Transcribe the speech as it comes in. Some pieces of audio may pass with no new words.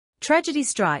Tragedy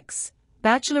strikes,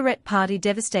 Bachelorette party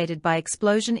devastated by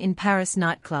explosion in Paris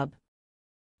nightclub.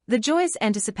 The joyous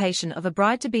anticipation of a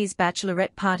bride-to-be's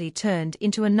bachelorette party turned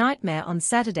into a nightmare on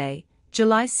Saturday,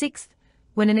 July 6,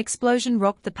 when an explosion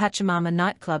rocked the Pachamama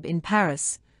nightclub in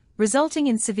Paris, resulting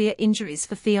in severe injuries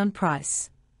for Ffion Price.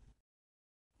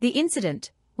 The incident,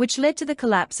 which led to the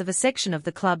collapse of a section of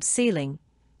the club's ceiling,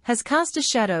 has cast a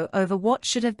shadow over what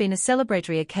should have been a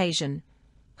celebratory occasion,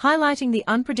 highlighting the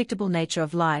unpredictable nature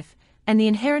of life and the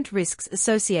inherent risks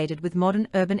associated with modern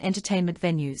urban entertainment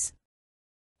venues.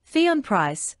 Ffion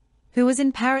Price, who was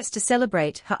in Paris to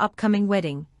celebrate her upcoming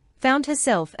wedding, found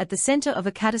herself at the center of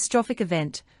a catastrophic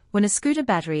event when a scooter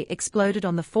battery exploded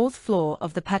on the 4th floor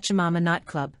of the Pachamama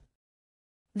nightclub.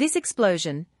 This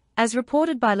explosion, as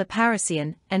reported by Le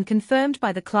Parisien and confirmed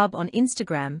by the club on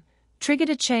Instagram, triggered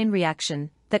a chain reaction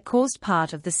that caused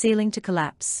part of the ceiling to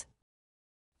collapse.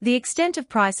 The extent of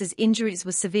Price's injuries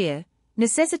was severe,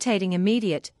 necessitating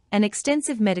immediate and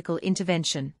extensive medical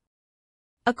intervention.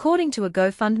 According to a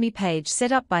GoFundMe page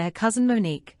set up by her cousin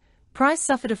Monique, Price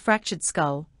suffered a fractured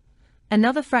skull,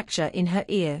 another fracture in her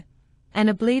ear,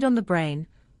 and a bleed on the brain,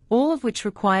 all of which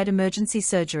required emergency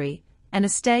surgery and a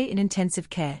stay in intensive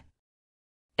care.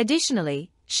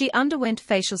 Additionally, she underwent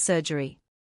facial surgery.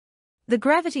 The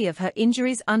gravity of her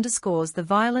injuries underscores the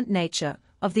violent nature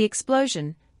of the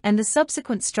explosion and the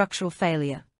subsequent structural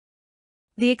failure.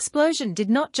 The explosion did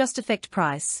not just affect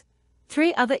Price.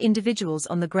 3 other individuals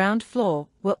on the ground floor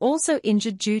were also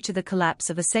injured due to the collapse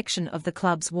of a section of the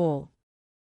club's wall.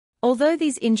 Although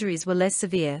these injuries were less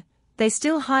severe, they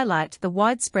still highlight the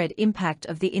widespread impact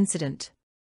of the incident.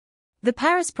 The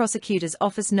Paris prosecutor's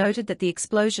office noted that the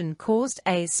explosion caused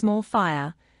a small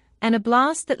fire and a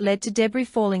blast that led to debris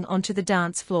falling onto the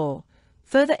dance floor,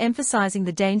 further emphasizing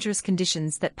the dangerous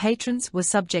conditions that patrons were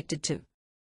subjected to.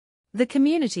 The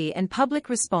community and public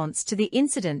response to the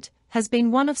incident has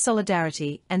been one of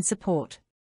solidarity and support.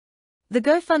 The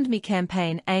GoFundMe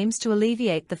campaign aims to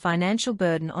alleviate the financial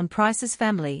burden on Price's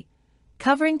family,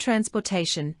 covering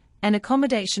transportation and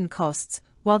accommodation costs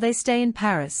while they stay in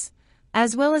Paris,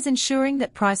 as well as ensuring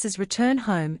that Price's return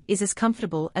home is as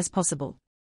comfortable as possible.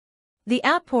 The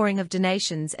outpouring of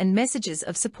donations and messages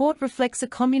of support reflects a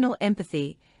communal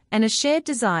empathy and a shared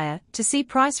desire to see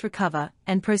Price recover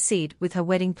and proceed with her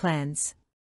wedding plans.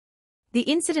 The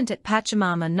incident at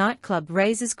Pachamama nightclub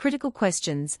raises critical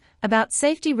questions about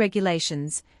safety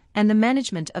regulations and the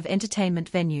management of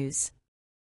entertainment venues.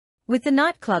 With the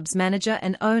nightclub's manager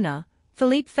and owner,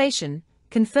 Ffion,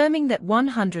 confirming that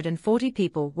 140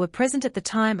 people were present at the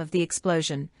time of the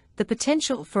explosion, the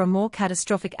potential for a more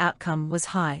catastrophic outcome was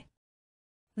high.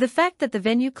 The fact that the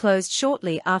venue closed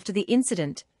shortly after the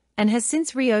incident and has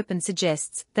since reopened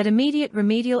suggests that immediate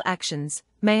remedial actions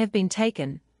may have been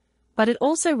taken, but it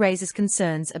also raises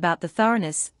concerns about the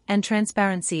thoroughness and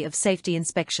transparency of safety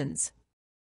inspections.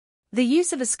 The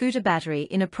use of a scooter battery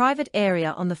in a private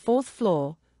area on the 4th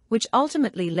floor, which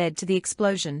ultimately led to the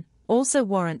explosion, also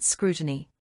warrants scrutiny.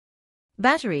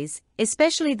 Batteries,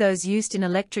 especially those used in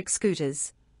electric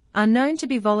scooters, are known to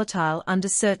be volatile under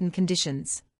certain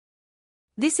conditions.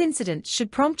 This incident should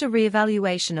prompt a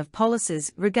re-evaluation of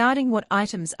policies regarding what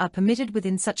items are permitted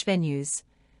within such venues,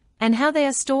 and how they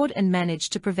are stored and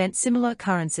managed to prevent similar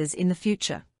occurrences in the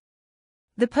future.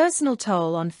 The personal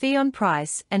toll on Ffion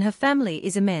Price and her family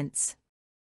is immense.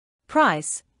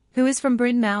 Price, who is from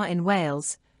Bryn Mawr in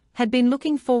Wales, had been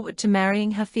looking forward to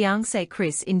marrying her fiancé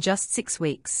Chris in just 6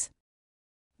 weeks.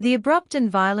 The abrupt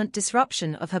and violent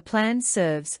disruption of her plans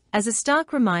serves as a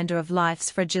stark reminder of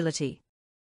life's fragility.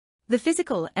 The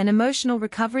physical and emotional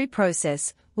recovery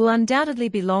process will undoubtedly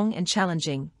be long and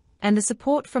challenging, and the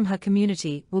support from her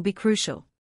community will be crucial.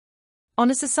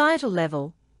 On a societal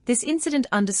level, this incident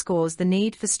underscores the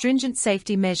need for stringent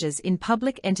safety measures in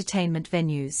public entertainment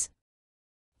venues.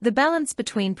 The balance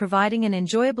between providing an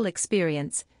enjoyable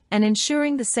experience and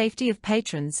ensuring the safety of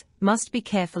patrons must be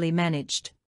carefully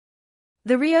managed.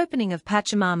 The reopening of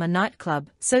Pachamama nightclub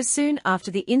so soon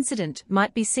after the incident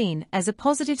might be seen as a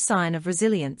positive sign of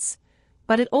resilience,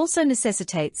 but it also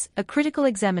necessitates a critical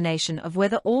examination of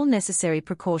whether all necessary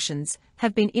precautions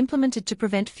have been implemented to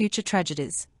prevent future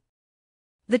tragedies.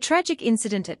 The tragic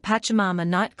incident at Pachamama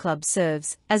nightclub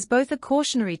serves as both a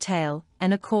cautionary tale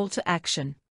and a call to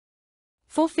action.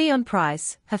 For Ffion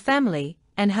Price, her family,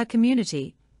 and her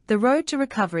community, the road to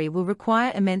recovery will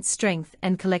require immense strength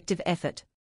and collective effort.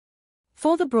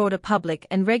 For the broader public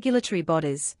and regulatory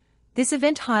bodies, this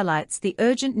event highlights the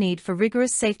urgent need for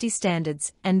rigorous safety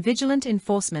standards and vigilant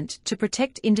enforcement to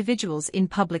protect individuals in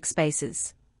public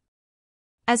spaces.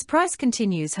 As Price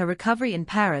continues her recovery in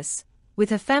Paris, with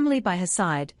her family by her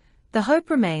side, The hope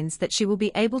remains that she will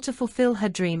be able to fulfill her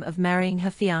dream of marrying her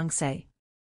fiancé.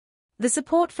 The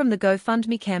support from the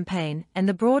GoFundMe campaign and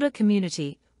the broader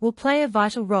community will play a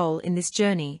vital role in this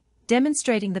journey,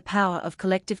 demonstrating the power of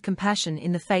collective compassion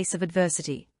in the face of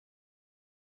adversity.